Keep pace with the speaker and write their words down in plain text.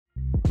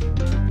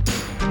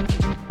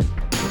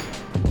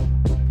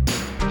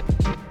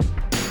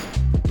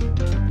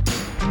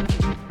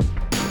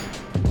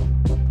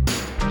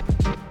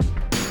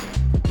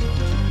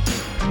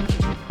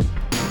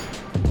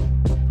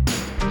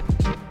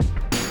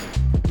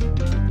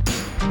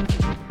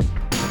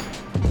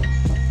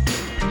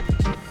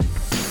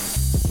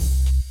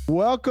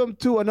Welcome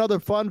to another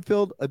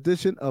fun-filled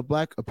edition of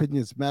Black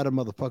Opinions Matter,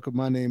 motherfucker.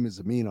 My name is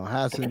Amin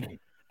Al-Hassan.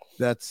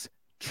 That's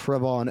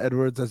Trevon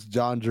Edwards. That's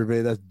John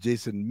Gervais. That's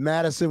Jason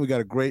Madison. We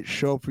got a great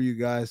show for you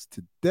guys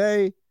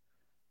today.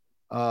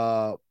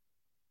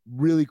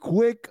 Really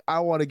quick, I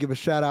want to give a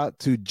shout out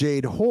to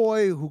Jade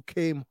Hoy, who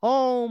came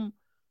home.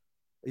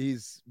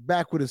 He's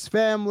back with his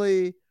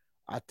family.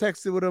 I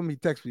texted with him. He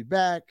texted me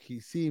back. He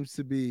seems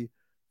to be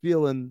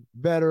feeling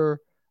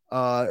better.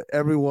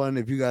 Everyone,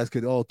 if you guys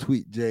could all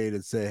tweet Jade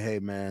and say, hey,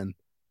 man,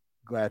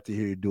 glad to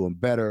hear you're doing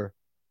better.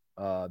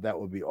 That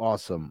would be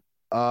awesome.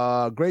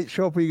 Great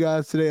show for you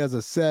guys today, as I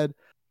said.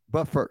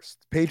 But first,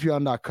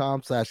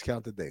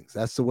 patreon.com/countthethings.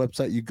 That's the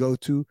website you go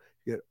to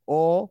get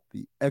all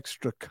the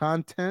extra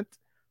content,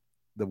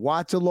 the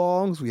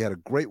watch-alongs. We had a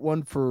great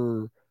one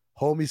for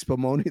Homie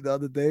Spumoni the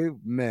other day.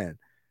 Man,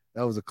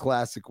 that was a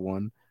classic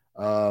one.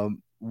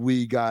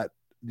 We got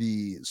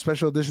the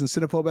special edition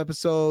Cinephobe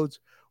episodes.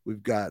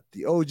 We've got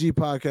the OG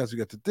podcast. We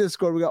got the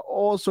Discord. We got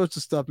all sorts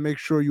of stuff. Make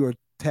sure you are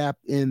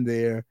tapped in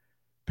there.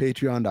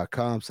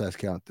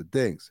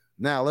 Patreon.com/countthethings.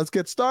 Now, let's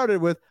get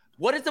started with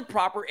what is the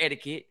proper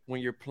etiquette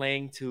when you're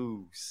playing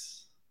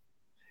twos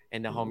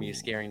and the homie is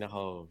scaring the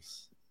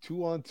hoes?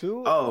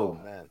 2-on-2? Oh,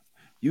 man.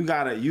 You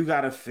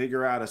gotta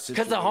figure out a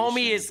situation. Because the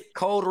homie is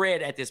cold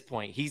red at this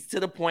point. He's to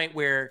the point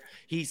where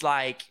he's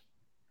like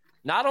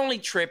not only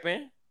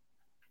tripping,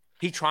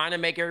 he's trying to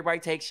make everybody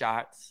take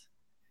shots.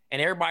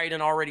 And everybody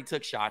done already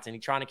took shots and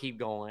he's trying to keep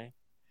going.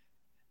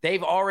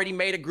 They've already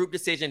made a group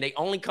decision. They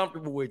only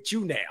comfortable with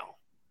you now.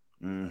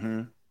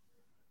 Mm-hmm.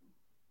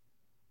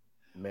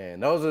 Man,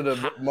 those are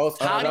the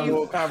most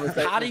uncomfortable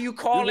conversations. How do you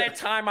call that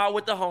timeout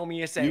with the homie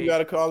and say, you got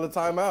to call the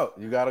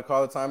timeout. You got to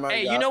call the timeout.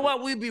 Hey, you know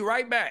what? We'll be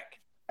right back.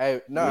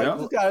 Hey, no, you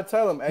just got to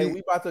tell them, hey, we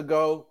about to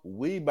go.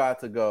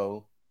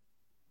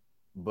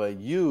 But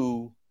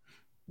you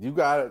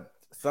got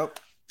some.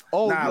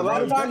 Oh, nah,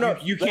 bro,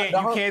 you can't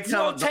tell. You can't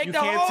tell.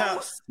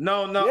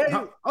 No.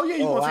 Yeah,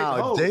 you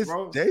gonna take the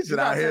hose, Jason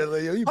out here,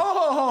 Leo.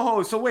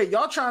 Ho. So wait,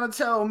 y'all trying to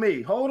tell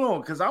me? Hold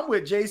on, because I'm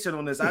with Jason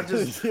on this.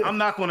 I'm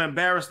not going to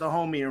embarrass the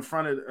homie in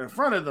front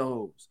of the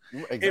hose.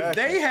 Exactly. If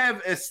they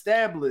have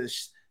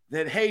established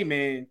that, hey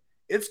man,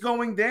 it's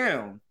going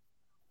down,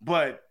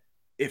 but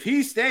if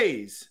he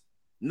stays,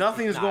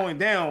 nothing is going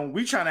down.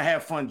 We trying to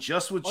have fun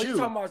just with you. You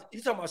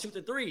talking about shoot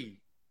the three?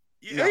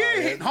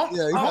 Homie got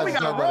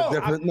to roll.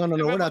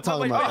 No, we're not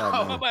talking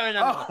about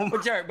that.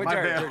 But Jared,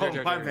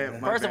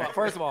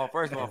 first of all,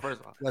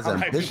 that's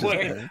ambitious,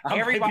 man.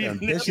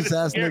 Ambitious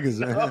ass niggas,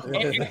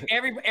 man.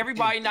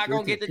 Everybody not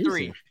gonna get the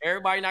three.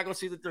 Everybody not gonna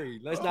see the three.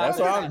 Let's not.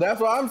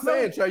 That's what I'm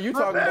saying, Trey. You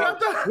talking about?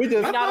 We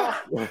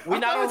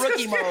not on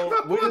rookie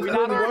mode. We just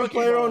put one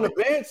player on the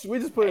bench. We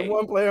just put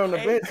one player on the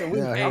bench, and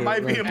I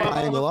might be in my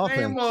Hall of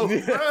Fame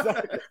mode.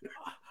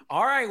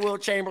 All right, Will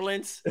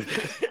Chamberlains.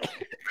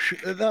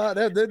 No,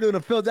 they're doing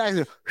a Phil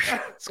Jackson.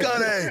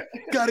 Scotty,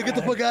 gotta get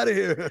the fuck out of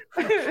here.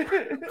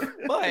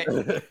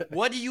 But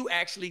what do you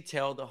actually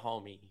tell the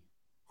homie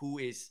who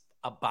is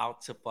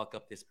about to fuck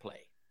up this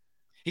play?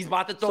 He's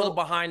about to throw the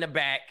behind the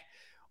back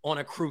on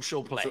a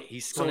crucial play.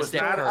 He's going to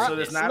step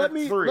let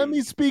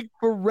me speak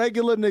for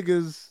regular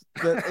niggas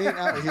that ain't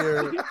out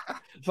here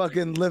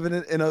fucking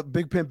living in a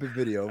Big Pimpin'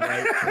 video,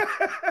 right?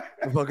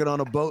 Fucking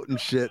on a boat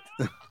and shit.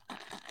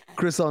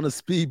 Chris on a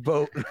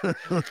speedboat,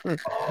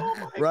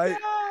 right?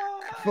 God.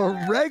 For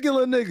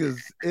regular niggas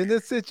in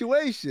this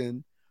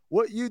situation,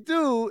 what you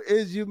do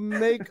is you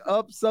make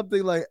up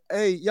something like,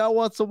 hey, y'all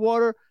want some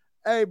water?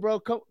 Hey, bro,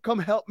 come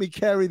help me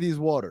carry these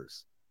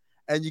waters.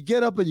 And you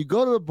get up and you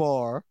go to the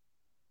bar,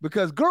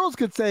 because girls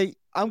could say,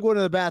 I'm going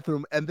to the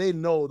bathroom, and they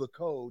know the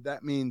code.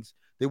 That means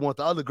they want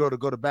the other girl to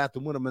go to the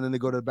bathroom with them, and then they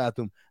go to the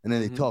bathroom, and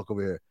then they talk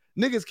over here.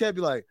 Niggas can't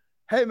be like,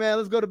 hey, man,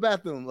 let's go to the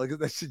bathroom. Like,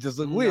 that shit just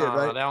look weird,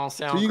 right? That don't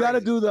sound so you got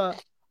to crazy. do the,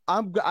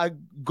 I'm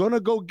going to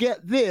go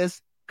get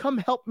this. Come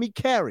help me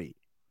carry.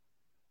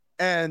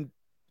 And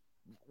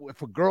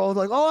if a girl's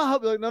like, oh, I'll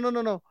help you. Like,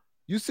 no.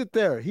 You sit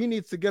there. He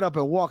needs to get up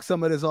and walk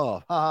some of this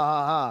off. Ha, ha,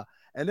 ha, ha.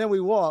 And then we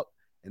walk.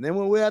 And then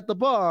when we're at the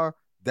bar,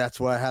 that's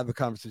where I have the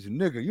conversation.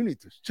 Nigga, you need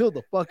to chill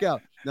the fuck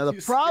out. Now,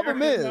 the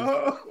problem is,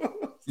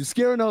 you're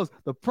scaring those.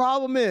 The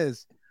problem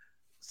is,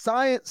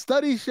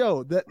 studies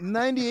show that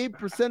 98%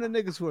 of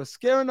niggas who are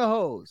scaring the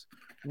hoes,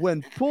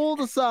 when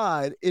pulled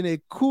aside in a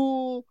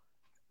cool,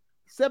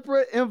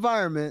 separate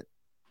environment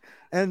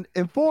and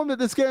informed that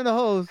they're scaring the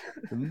hoes,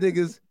 them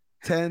niggas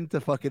tend to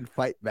fucking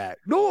fight back.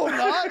 No, I'm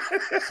not.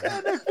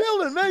 Man, they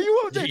feeling, man.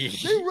 They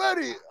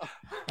ready.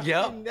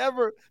 Yep.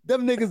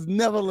 Them niggas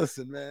never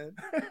listen, man.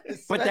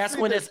 But that's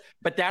when that's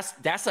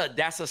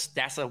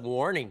a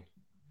warning.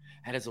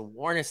 That is a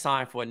warning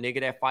sign for a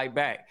nigga that fight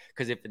back.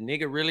 Because if the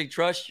nigga really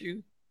trusts you,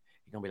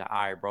 he's gonna be like, all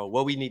right, bro,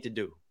 what we need to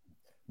do?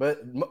 But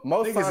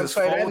most niggas times, is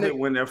Trey, folded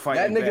when they're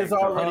fighting. That nigga's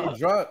back, already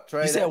drunk,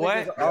 Trey. You said that what?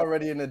 Nigga's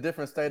already in a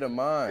different state of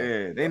mind.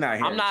 Yeah, they not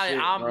hearing shit,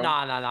 bro.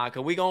 Nah,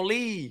 cause we gonna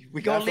leave.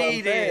 We gonna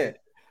leave it.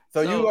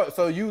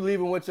 So you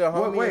leaving with your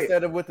homie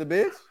instead of with the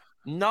bitch?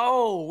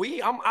 No,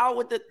 I'm out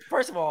with the.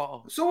 First of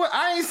all, so what,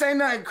 I ain't saying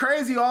nothing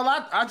crazy.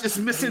 I just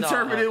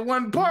misinterpreted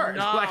one part.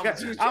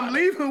 I'm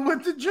leaving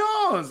with the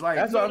Jones. Like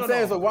that's what I'm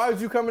saying. So why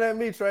was you coming at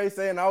me, Trey,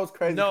 saying I was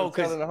crazy for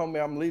telling the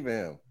homie I'm leaving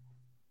him?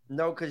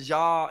 No, cause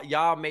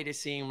y'all made it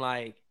seem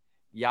like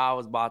y'all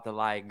was about to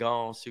like go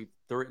on shoot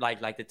three,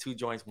 like the two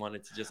joints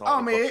wanted to just.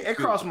 Oh man, it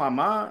crossed my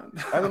mind.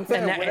 I'm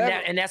saying,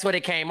 and that's what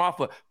it came off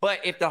of.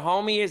 But if the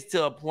homie is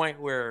to a point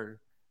where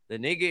the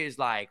nigga is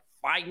like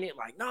fighting it,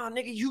 like, nah,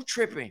 nigga, you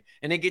tripping,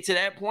 and they get to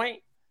that point,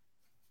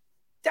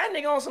 that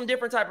nigga on some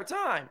different type of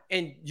time,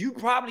 and you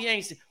probably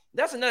ain't.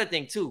 That's another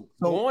thing too.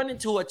 So, going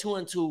into a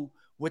 2-2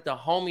 with a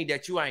homie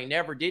that you ain't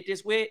never did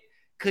this with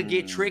could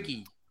get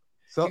tricky.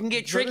 So you can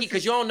get tricky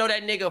because you don't know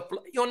that nigga.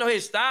 You don't know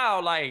his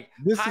style, like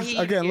how he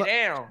get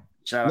down.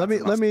 Let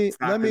me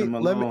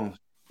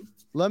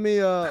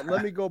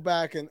go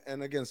back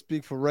and again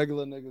speak for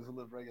regular niggas who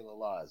live regular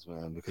lives,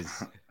 man. Because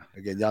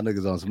again, y'all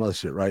niggas on some other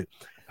shit, right?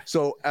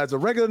 So as a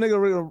regular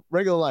nigga,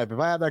 regular life, if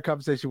I have that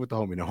conversation with the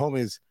homie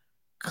is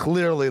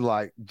clearly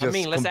like just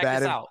let's combative. act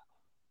this out.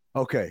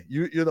 Okay,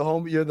 you're the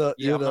homie. You're the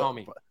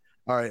homie.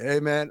 All right, hey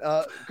man,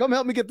 come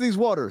help me get these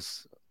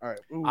waters. All right,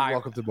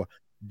 welcome to the bar.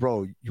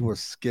 Bro, you are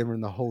scaring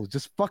the hoes.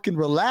 Just fucking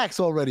relax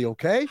already,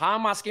 okay? How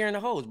am I scaring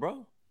the hoes,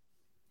 bro?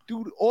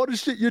 Dude, all the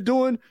shit you're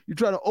doing, you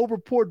try to over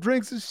pour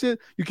drinks and shit.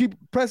 You keep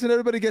pressing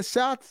everybody to get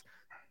shots.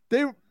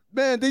 They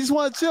just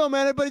want to chill,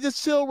 man. Everybody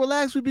just chill,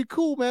 relax. We be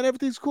cool, man.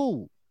 Everything's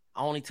cool.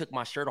 I only took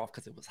my shirt off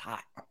because it was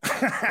hot.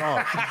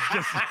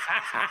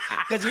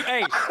 Because you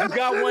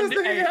got one.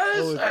 You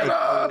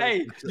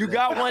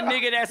got one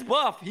nigga that's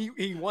buff.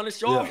 He want to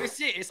show off his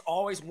shit. It's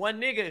always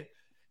one nigga.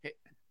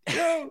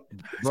 Bro,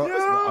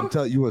 I'm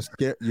telling you,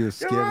 you're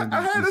scaring.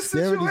 I had a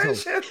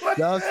situation.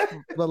 Just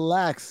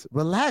relax,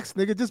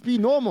 nigga. Just be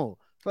normal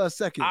for a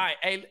second. All right,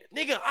 hey,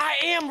 nigga, I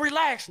am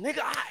relaxed,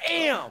 nigga. I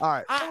am. All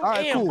right,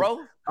 I am, cool. Bro.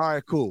 All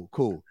right, cool.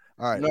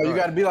 All right. No, you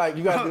gotta be like.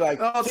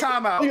 Oh,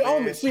 time out. She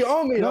own me.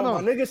 No,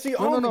 nigga. She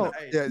own me.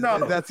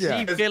 No, that's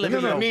She feeling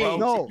me, bro.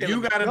 No,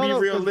 you gotta be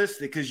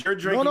realistic because you're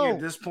drinking at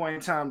this point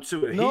in time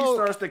too. If he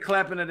starts to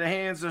clapping at the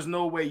hands, there's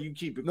no way you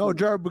keep it. No,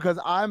 Jared, because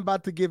I'm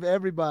about to give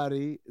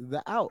everybody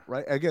the out.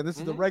 Right? Again, this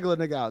is the regular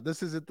nigga out.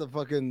 This isn't the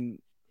fucking.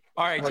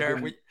 All right,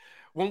 Jared.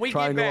 When we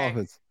get back,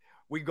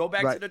 we go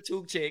back to the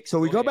two chicks. So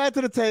we go back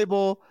to the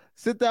table,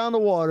 sit down the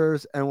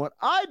waters, and what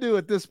I do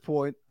at this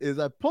point is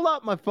I pull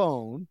out my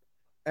phone.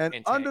 And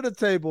under the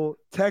table,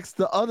 text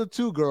the other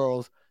two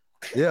girls,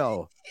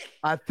 yo,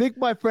 I think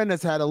my friend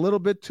has had a little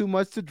bit too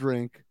much to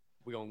drink.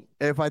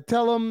 If I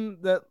tell him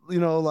that,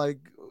 like,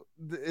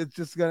 it's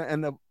just going to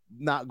end up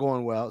not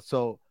going well.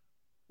 So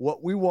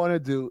what we want to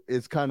do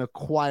is kind of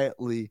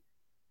quietly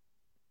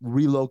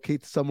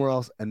relocate somewhere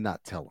else and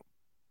not tell him.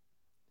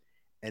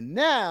 And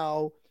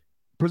now,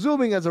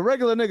 presuming as a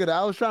regular nigga that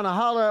I was trying to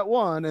holler at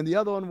one and the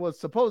other one was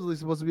supposedly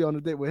supposed to be on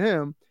a date with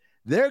him,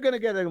 they're going to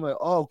get like,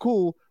 oh,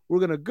 cool. We're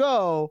going to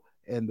go.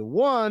 And the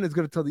one is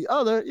going to tell the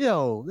other,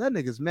 yo, that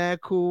nigga's mad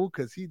cool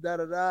because he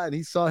da-da-da and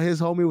he saw his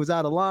homie was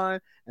out of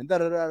line and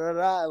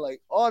da-da-da-da-da,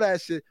 like all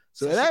that shit.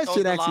 So that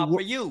shit actually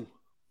for you.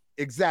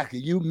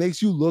 Exactly.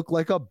 Makes you look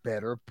like a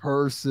better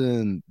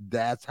person.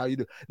 That's how you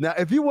do. Now,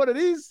 if you one of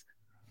these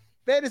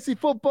fantasy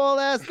football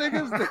ass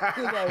niggas, like,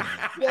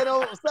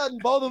 all of a sudden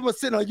both of them are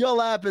sitting on your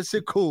lap and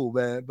shit, cool,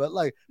 man. But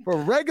like for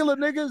regular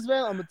niggas,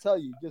 man, I'm gonna tell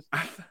you, just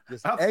I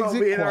thought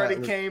we had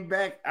already came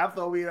back. I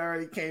thought we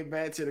already came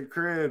back to the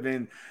crib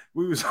and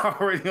we was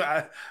already.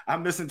 I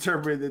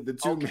misinterpreted the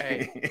two.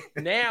 Okay,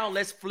 now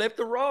let's flip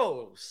the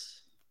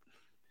roles.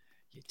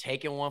 You're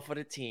taking one for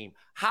the team.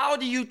 How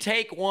do you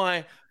take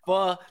one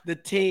for the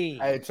team?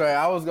 Hey Trey,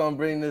 I was gonna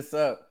bring this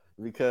up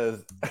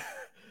because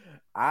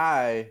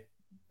I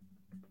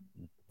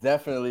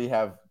definitely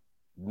have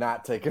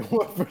not taken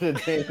one for the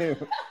team.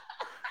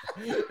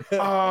 You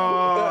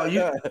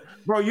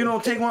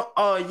don't take one?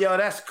 Oh, yo,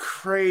 that's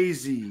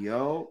crazy,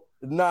 yo.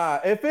 Nah,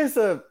 if it's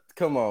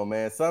come on,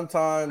 man.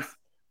 Sometimes,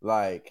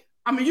 like,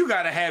 I mean, you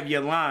gotta have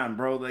your line,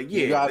 bro. Like,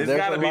 there's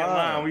gotta be a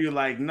line where you're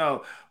like,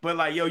 no, but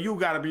like, yo, you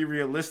gotta be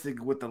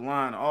realistic with the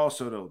line,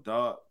 also, though,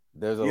 dog.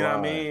 There's a line. You know what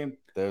I mean?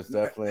 There's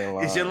definitely a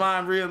line. Is your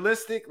line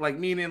realistic? Like,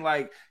 meaning,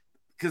 like,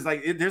 because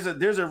like,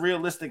 there's a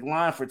realistic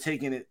line for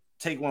take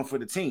one for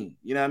the team.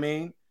 You know what I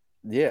mean?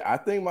 Yeah, I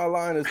think my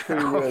line is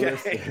pretty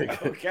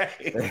realistic.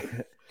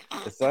 Okay.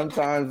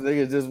 Sometimes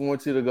niggas just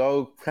want you to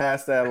go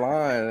past that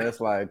line, and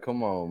it's like,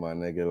 come on, my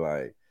nigga,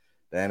 like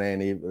that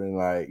ain't even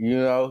like,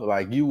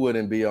 like you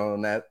wouldn't be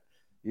on that.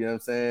 You know what I'm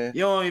saying?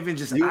 You don't even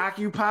just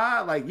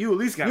occupy. Like you at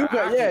least got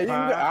occupy. Yeah, you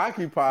can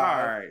occupy.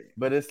 All right.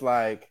 But it's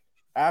like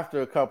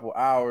after a couple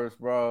hours,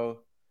 bro,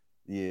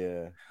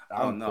 Yeah.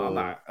 I'm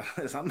not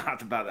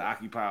about to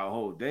occupy a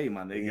whole day,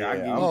 my nigga.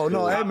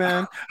 Yeah, hey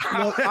man.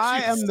 Look,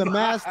 I am the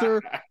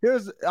master.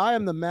 I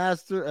am the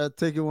master at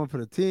taking one for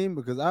the team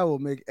because I will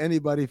make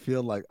anybody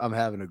feel like I'm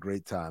having a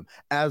great time.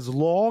 As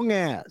long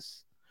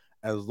as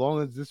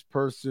this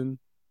person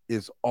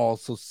is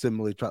also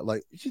similarly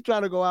like she's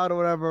trying to go out or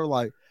whatever,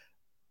 like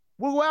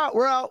we're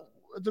out.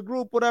 It's a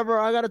group, whatever.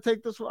 I gotta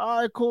take this one.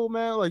 All right, cool,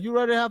 man. Like, you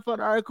ready to have fun?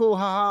 All right, cool.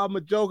 Haha, I'm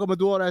a joke. I'm gonna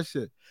do all that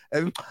shit.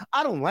 And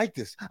I don't like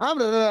this.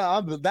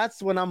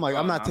 That's when I'm like,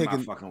 I'm not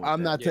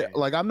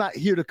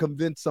here to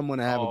convince someone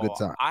to have a good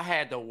time. I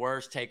had the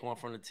worst take one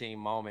from the team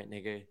moment,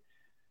 nigga.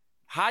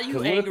 How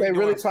you angry? What if they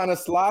really trying to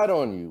slide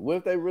on you? What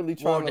if they really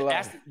trying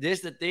to?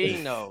 This the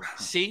thing though.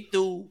 She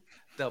threw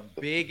the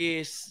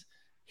biggest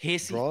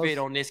hissy fit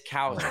on this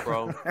couch,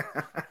 bro.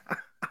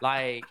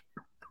 Like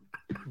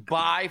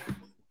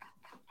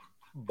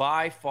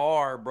by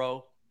far,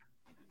 bro.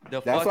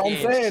 That's what I'm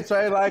saying,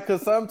 Trey. Like,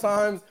 cause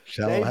sometimes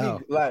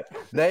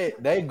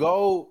they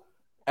go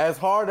as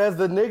hard as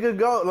the nigga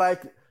go,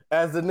 like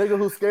as the nigga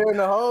who's scaring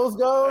the hoes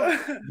go.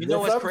 You know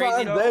what's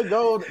crazy though? They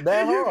go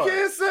that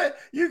hard.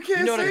 You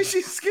can't say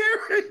she's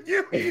scaring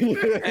you.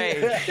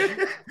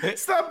 Hey,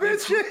 stop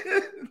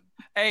bitching.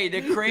 Hey,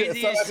 the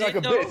craziest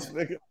shit though.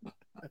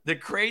 The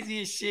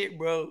craziest shit,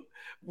 bro,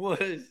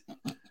 was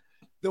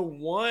the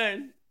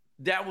one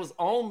that was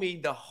on me.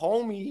 The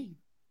homie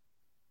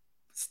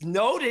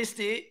noticed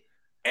it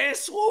and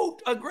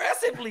swooped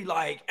aggressively,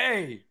 like,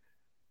 hey.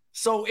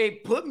 So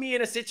it put me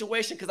in a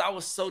situation because I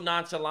was so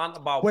nonchalant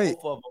about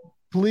both of them.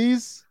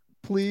 Please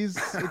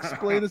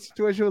explain the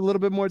situation with a little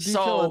bit more detail.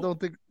 So I don't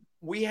think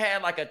we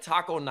had like a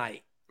taco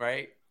night,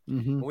 right?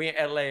 Mm-hmm. We in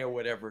LA or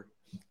whatever,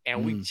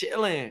 and we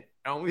chilling,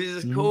 and we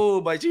just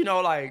cool. But you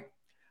know, like,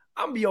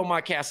 I'm be on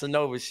my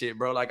Casanova shit,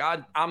 bro. Like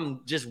I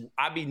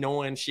be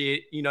knowing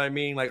shit, you know what I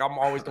mean? Like I'm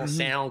always gonna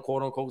sound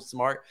quote unquote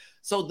smart.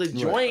 So the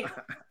joint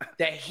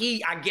that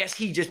I guess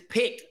he just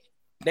picked,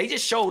 they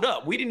just showed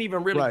up. We didn't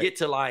even really get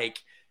to like,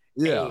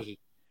 hey,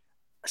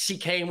 she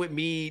came with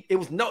me. It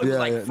was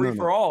free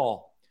for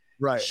all.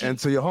 Right. And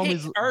so your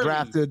homies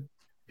drafted.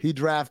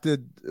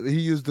 He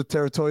used the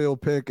territorial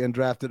pick and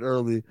drafted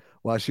early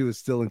while she was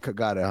still in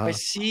got it, huh? But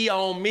she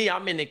on me.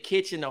 I'm in the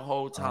kitchen the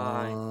whole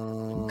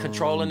time,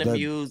 controlling the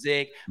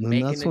music,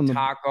 making the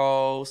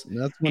tacos.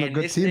 That's when a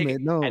good teammate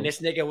knows. And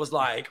this nigga was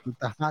like, with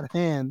the hot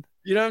hand.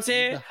 You know what I'm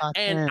saying?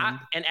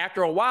 And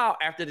after a while,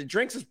 after the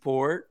drinks was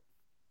poured,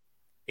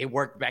 it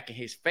worked back in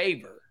his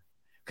favor.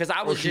 Because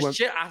I was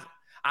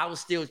I was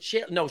still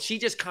chill. No, she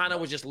just kind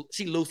of was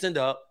she loosened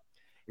up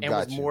and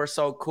was more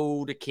so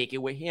cool to kick it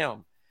with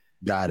him.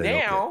 Got it.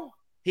 Now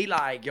he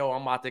like, yo,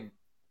 I'm about to,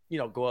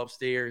 go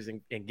upstairs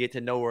and get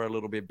to know her a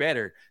little bit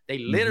better. They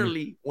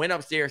literally went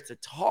upstairs to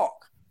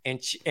talk and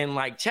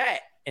like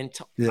chat and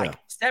like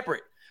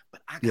separate.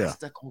 But I got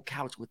stuck on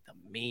couch with the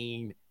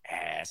mean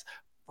ass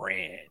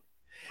friend.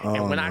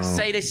 And when I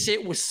say this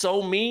shit was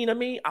so mean to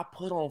me, I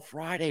put on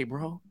Friday,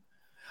 bro.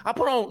 I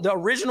put on the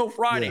original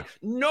Friday. Yeah.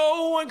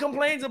 No one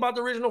complains about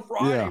the original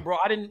Friday, bro.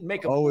 I didn't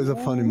make always a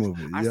funny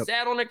movie. I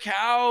sat on the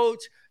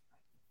couch.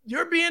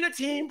 You're being a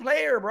team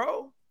player,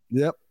 bro.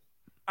 Yep.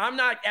 I'm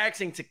not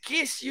asking to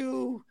kiss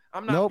you.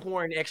 I'm not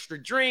pouring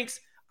extra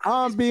drinks.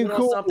 I'm being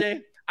cool.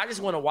 Something. I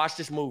just want to watch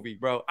this movie,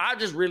 bro. I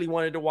just really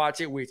wanted to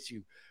watch it with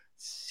you.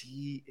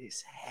 She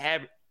is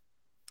having,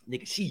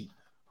 nigga, she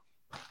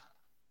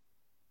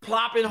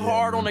plopping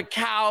hard on the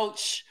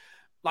couch.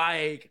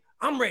 Like,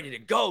 I'm ready to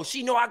go.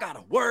 She know I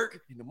gotta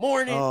work in the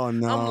morning. Oh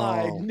no. I'm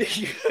like,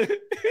 nigga.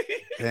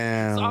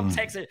 Damn. So I'm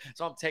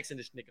texting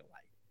this nigga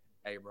like,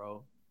 hey,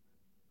 bro.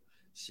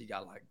 She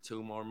got like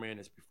 2 more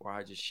minutes before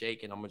I just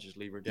shake and I'm gonna just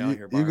leave her down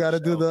here. You gotta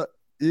do the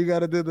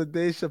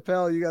Dave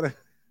Chappelle. You gotta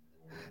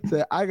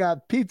say, I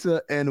got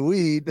pizza and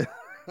weed.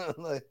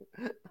 Like,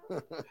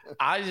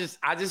 I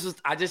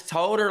just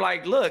told her,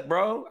 like, look,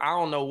 bro, I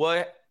don't know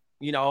what,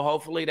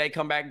 hopefully they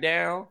come back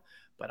down,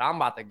 but I'm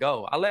about to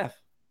go. I left.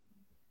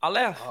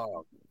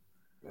 Oh,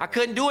 I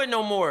couldn't do it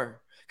no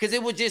more. Cause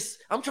it was just,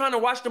 I'm trying to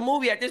watch the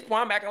movie at this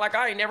point. I'm acting like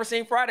I ain't never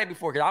seen Friday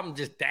before. Cause I'm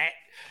just that,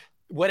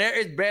 whatever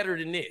is better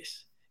than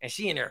this. And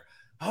she in there,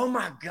 oh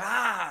my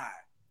God.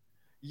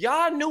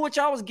 Y'all knew what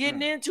y'all was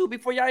getting into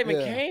before y'all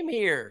even came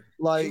here.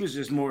 Like, she was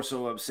just more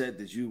so upset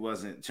that you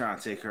wasn't trying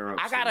to take her up.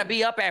 I gotta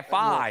be up at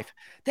 5.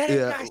 That ain't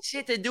got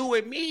shit to do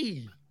with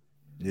me.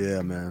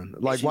 Yeah, man.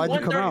 Like, why'd you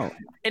come out?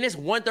 And it's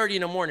 1:30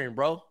 in the morning,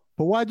 bro.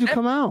 But why'd you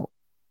come out?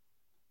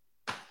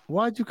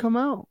 Why'd you come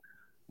out?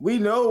 We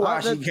know why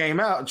she came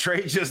out.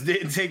 Trey just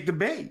didn't take the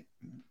bait.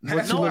 No.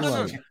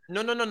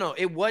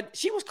 It was,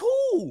 she was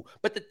cool.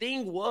 But the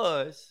thing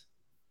was,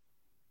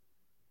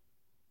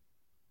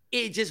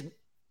 it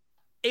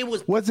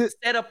was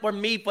set up for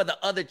me for the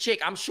other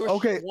chick. I'm sure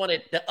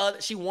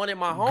she wanted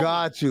my home.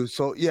 Got you.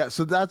 So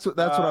that's what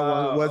I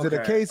wanted. Was it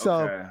a case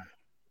of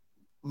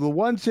the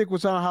one chick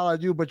was trying to holler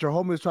at you, but your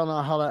homie was trying to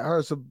holler at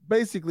her? So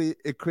basically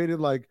it created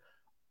like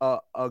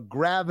a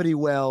gravity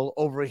well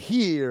over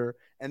here,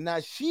 and now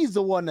she's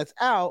the one that's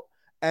out,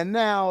 and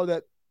now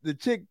that the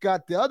chick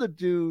got the other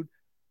dude,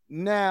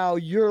 now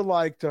you're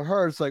like, to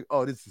her, it's like,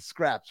 oh, this is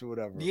scraps or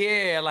whatever.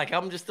 Yeah, like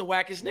I'm just the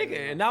wackest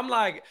nigga. And I'm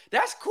like,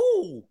 that's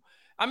cool.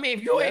 I mean,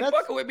 if you ain't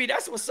fucking with me,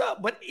 that's what's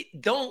up. But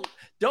don't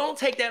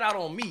take that out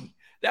on me.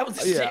 That was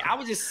the shit. I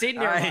was just sitting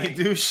there. I ain't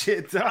do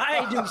shit, dog. I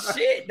ain't do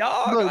shit,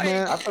 dog. Look,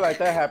 man, I feel like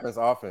that happens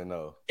often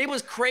though. It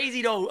was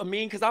crazy though. I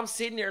mean, because I'm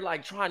sitting there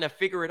like trying to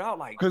figure it out.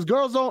 Like, because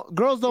girls don't.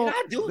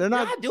 They're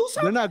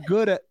not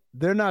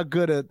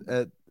good at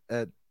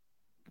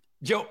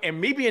Yo, and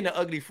me being the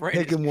ugly friend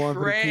taking one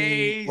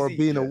crazy. or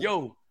being a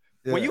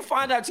when you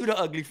find out you the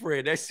ugly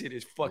friend, that shit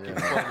is fucking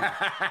funny.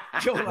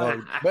 Yo, like,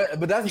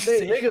 but that's the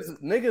thing.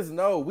 Niggas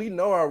know, we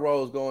know our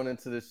roles going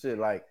into this shit.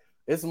 Like,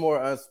 it's more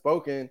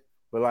unspoken,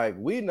 but like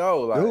we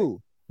know, like, dude,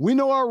 we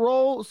know our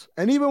roles,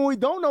 and even when we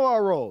don't know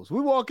our roles, we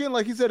walk in,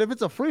 like he said, if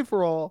it's a free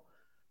for all,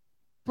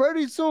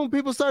 pretty soon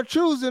people start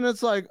choosing.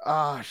 It's like,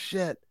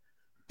 shit.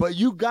 But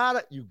you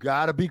gotta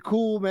be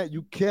cool, man.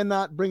 You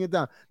cannot bring it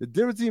down. The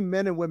difference between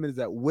men and women is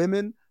that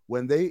women,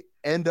 when they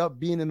end up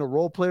being in a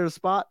role player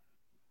spot,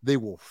 they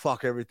will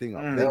fuck everything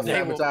up. They'll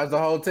sabotage the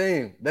whole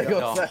team. They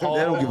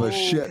don't give a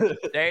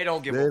shit. They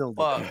don't give a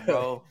fuck,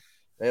 bro.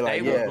 They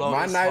like, will blow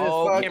my this night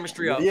whole is fucked.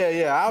 chemistry up.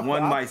 Yeah.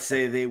 One might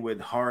say they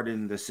would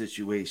harden the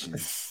situation.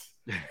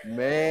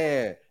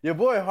 Man, your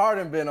boy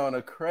Harden been on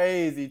a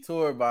crazy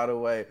tour, by the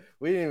way.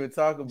 We didn't even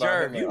talk about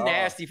Jerv, him. You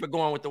nasty for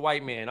going with the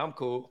white man. I'm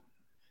cool.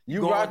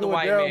 You rocking with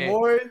Daryl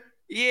Morey?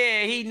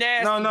 Yeah, he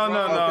nasty. No.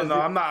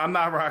 I'm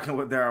not rocking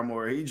with Daryl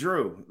Morey. He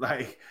drew.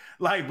 Like,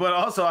 but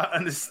also I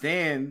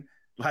understand.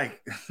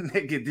 Like,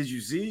 nigga, did you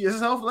see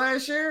yourself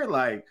last year?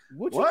 Like,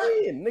 what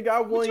you mean? Nigga,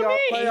 I won y'all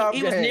playoff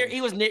games.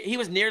 He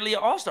was nearly an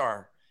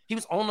all-star. He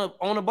was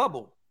on a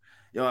bubble.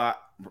 Yo,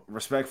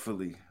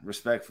 respectfully,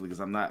 because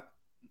I'm not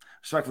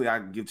respectfully, I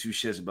can give two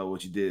shits about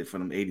what you did for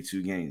them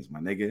 82 games, my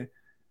nigga.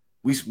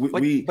 We supposed to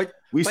be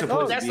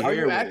are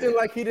here. You acting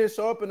like he didn't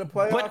show up in the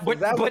playoffs?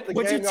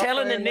 But you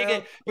telling the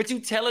nigga. But you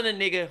telling the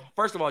nigga.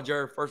 First of all,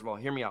 Jerv. First of all,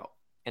 hear me out,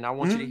 and I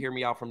want you to hear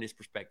me out from this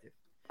perspective.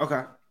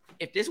 Okay.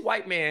 If this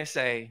white man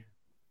say,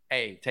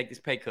 "Hey, take this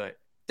pay cut,"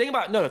 think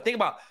about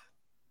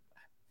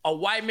a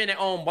white man that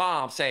own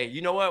Bomm say,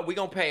 "You know what? We're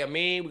gonna pay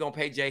Amin, we're gonna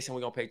pay Jason, we're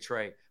gonna pay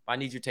Trey. But I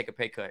need you to take a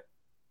pay cut."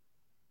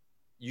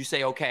 You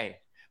say, "Okay,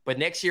 but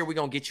next year we're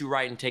gonna get you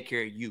right and take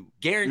care of you,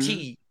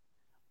 guaranteed."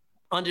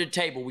 Under the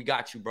table, we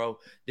got you, bro.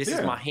 This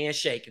is my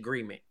handshake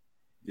agreement.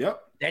 Yep.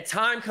 That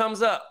time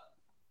comes up,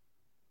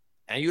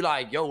 and you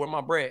like, yo, where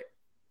my bread?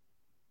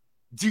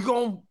 You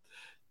gonna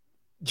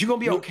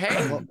be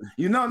okay?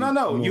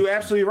 No. You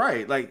absolutely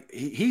right. Like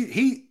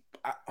he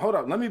hold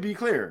up. Let me be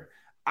clear.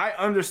 I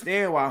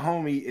understand why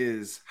homie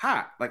is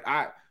hot. Like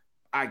I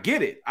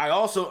get it. I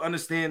also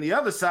understand the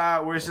other side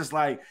where it's just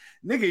like,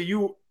 nigga,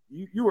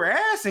 you were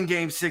ass in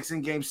game 6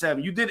 and game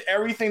 7. You did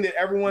everything that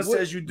everyone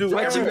says you do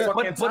every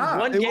fucking time. But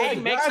one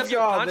game makes up your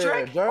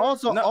contract.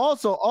 Also,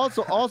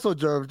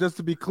 Jerv, just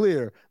to be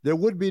clear, there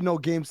would be no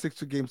game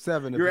 6 or game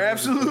 7. You're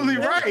absolutely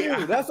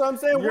right. That's what I'm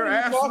saying. You're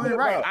absolutely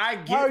right. I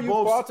get. How are you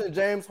faulting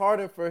James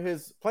Harden for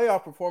his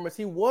playoff performance?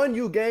 He won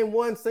you game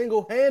 1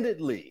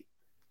 single-handedly.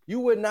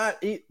 You would not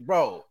eat,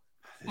 bro.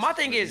 My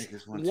thing is,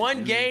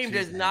 one game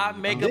does not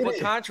make up a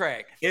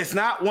contract. It's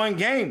not one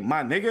game,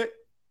 my nigga.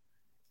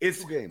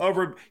 It's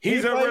over.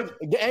 He's a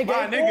repeat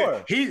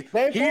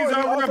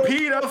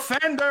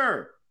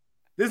offender.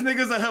 This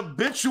nigga's a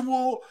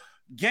habitual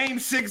game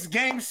 6,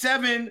 game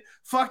 7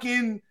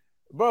 fucking.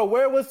 Bro,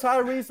 where was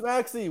Tyrese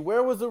Maxey?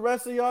 Where was the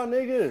rest of y'all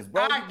niggas?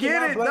 Bro, I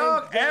get it,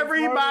 dog.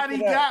 Everybody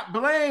got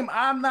blame.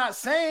 I'm not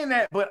saying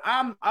that, but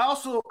I'm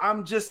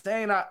just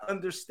saying I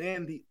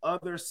understand the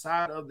other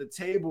side of the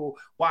table.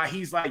 Why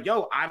he's like,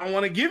 yo, I don't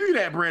want to give you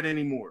that bread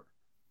anymore.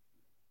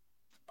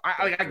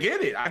 I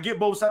get it. I get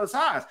both sides.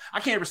 I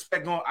can't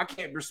respect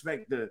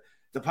the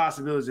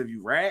possibilities of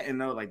you ratting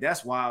though. Like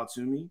that's wild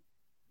to me.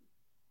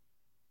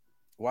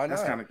 Why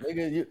not? That's kinda,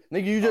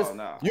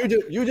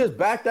 you just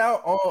backed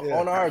out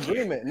on our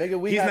agreement,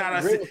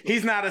 nigga.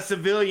 He's not a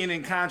civilian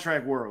in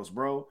contract worlds,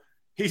 bro.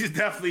 He's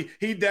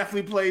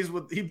definitely plays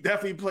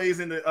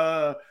in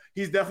the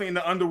he's definitely in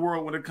the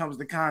underworld when it comes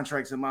to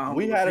contracts. In my home,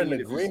 we had an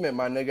agreement,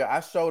 my nigga. I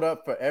showed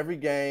up for every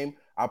game.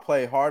 I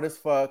played hard as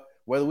fuck.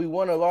 Whether we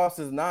won or lost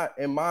is not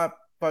in my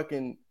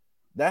fucking.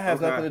 That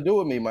has nothing to do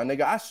with me, my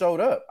nigga. I showed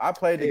up. I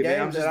played the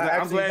game. I'm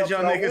glad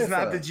y'all niggas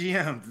not the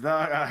GM.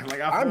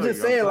 I'm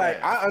just saying,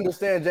 like, I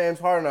understand James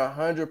Harden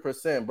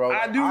 100%, bro.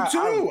 I do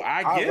too.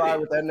 I ride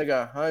with that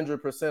nigga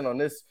 100% on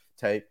this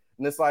tape.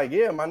 And it's like,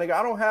 yeah, my nigga,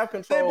 I don't have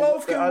control. They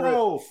both can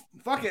roll.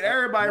 Fuck it,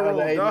 everybody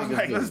roll, dog.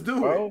 Like, let's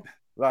do it.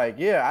 Like,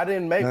 yeah, I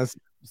didn't make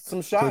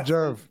some shots. So,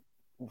 Jerv.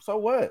 So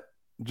what?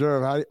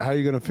 Jerv, how are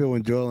you gonna feel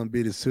when Joel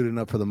Embiid is suiting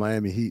up for the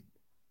Miami Heat?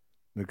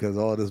 Because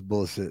all this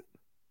bullshit.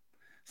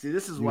 See,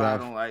 this is why I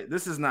don't like.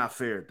 This is not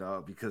fair,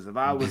 dog. Because if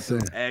I was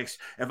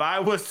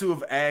to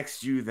have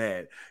asked you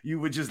that, you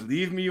would just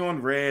leave me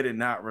on red and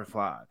not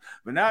reply.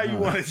 But now you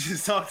want to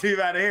just talk to me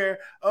about here.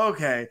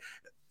 Okay,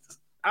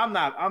 I'm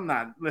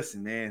not.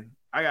 Listen, man.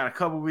 I got a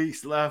couple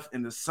weeks left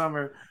in the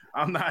summer.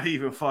 I'm not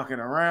even fucking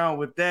around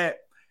with that.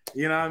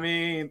 You know what I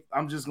mean?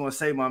 I'm just gonna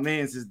say my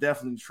man's is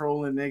definitely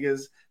trolling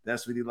niggas.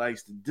 That's what he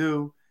likes to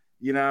do.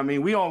 You know what I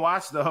mean? We don't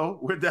watch though.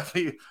 We're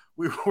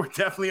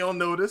definitely on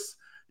notice.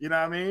 You know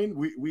what I mean?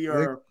 We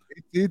are.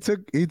 He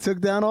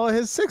took down all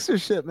his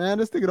Sixers shit, man.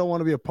 This nigga don't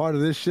want to be a part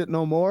of this shit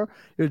no more.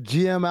 Your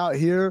GM out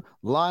here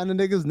lying to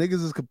niggas.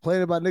 Niggas is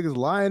complaining about niggas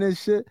lying and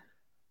shit.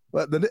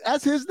 But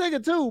that's his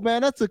nigga too,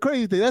 man. That's the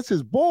crazy thing. That's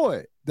his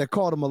boy that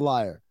called him a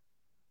liar.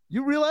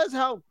 You realize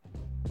how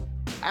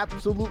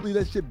absolutely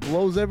that shit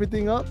blows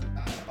everything up?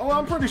 Oh,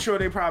 I'm pretty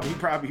sure he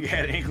probably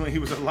had an inkling he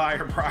was a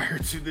liar prior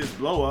to this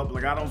blow up.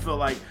 Like, I don't feel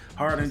like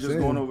Harden just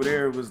going over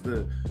there was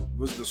the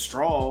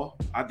straw.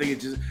 I think it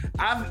just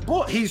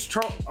he's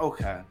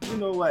okay. You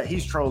know what?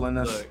 He's trolling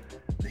us. Look,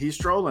 he's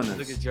trolling us.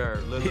 Look at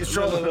Jared. He's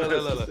trolling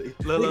us.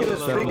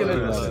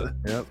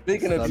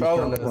 Speaking of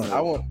trolling us,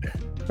 I want.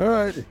 All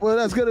right. Well,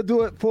 that's gonna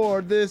do it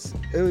for this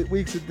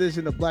week's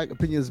edition of Black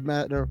Opinions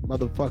Matter,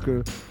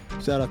 motherfucker.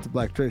 Shout out to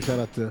Black Trey. Shout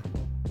out to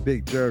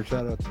Big Jerv.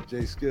 Shout out to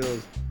Jay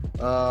Skills.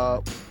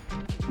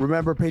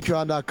 Remember,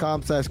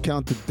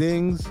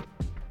 patreon.com/countthedings.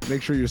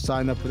 Make sure you're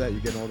signed up for that.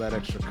 You're getting all that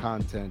extra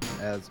content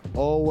as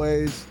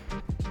always.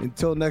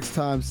 Until next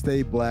time,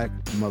 stay black,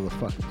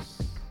 motherfuckers.